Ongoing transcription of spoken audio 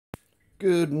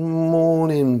Good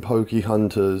morning, Pokey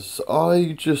Hunters.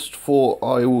 I just thought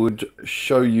I would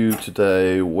show you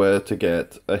today where to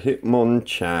get a Hitman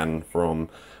Chan from,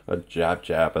 a Jab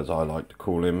Jab as I like to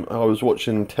call him. I was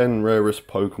watching 10 rarest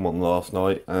Pokemon last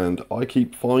night and I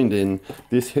keep finding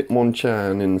this Hitman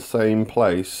Chan in the same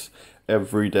place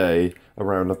every day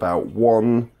around about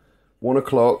 1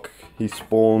 o'clock he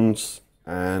spawns,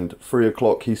 and 3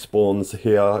 o'clock he spawns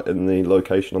here in the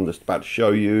location I'm just about to show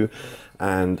you,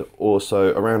 and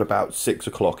also around about 6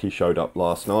 o'clock he showed up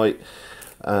last night.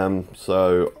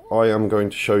 So I am going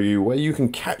to show you where you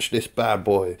can catch this bad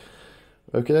boy.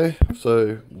 Okay,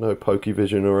 so no pokey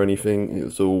vision or anything,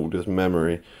 it's all just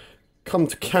memory. Come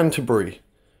to Canterbury,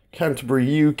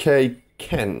 UK,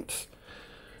 Kent,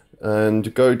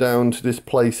 and go down to this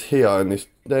place here in this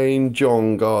Dane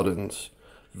John Gardens.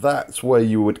 That's where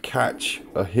you would catch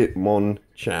a Hitman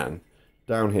Chan,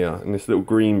 down here in this little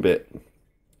green bit.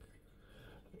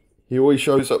 He always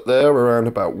shows up there around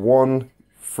about 1,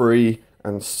 3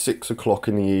 and 6 o'clock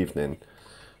in the evening.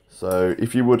 So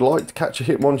if you would like to catch a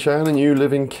Hitman Chan and you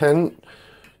live in Kent,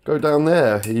 go down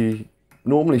there. He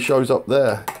normally shows up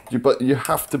there, but you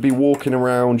have to be walking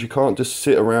around. You can't just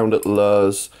sit around at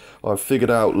lures. I've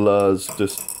figured out lures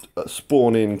just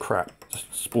spawn in crap,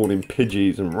 just spawn in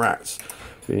Pidgeys and rats.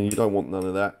 You don't want none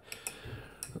of that.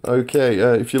 Okay,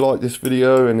 if you like this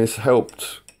video and this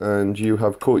helped and you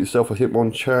have caught yourself a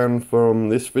Hitman Chan from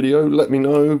this video, let me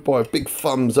know by a big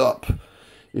thumbs up.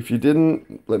 If you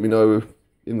didn't, let me know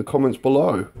in the comments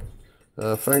below.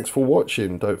 Thanks for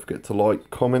watching. Don't forget to like,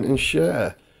 comment and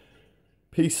share.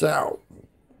 Peace out,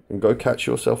 and go catch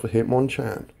yourself a Hitman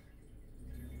Chan.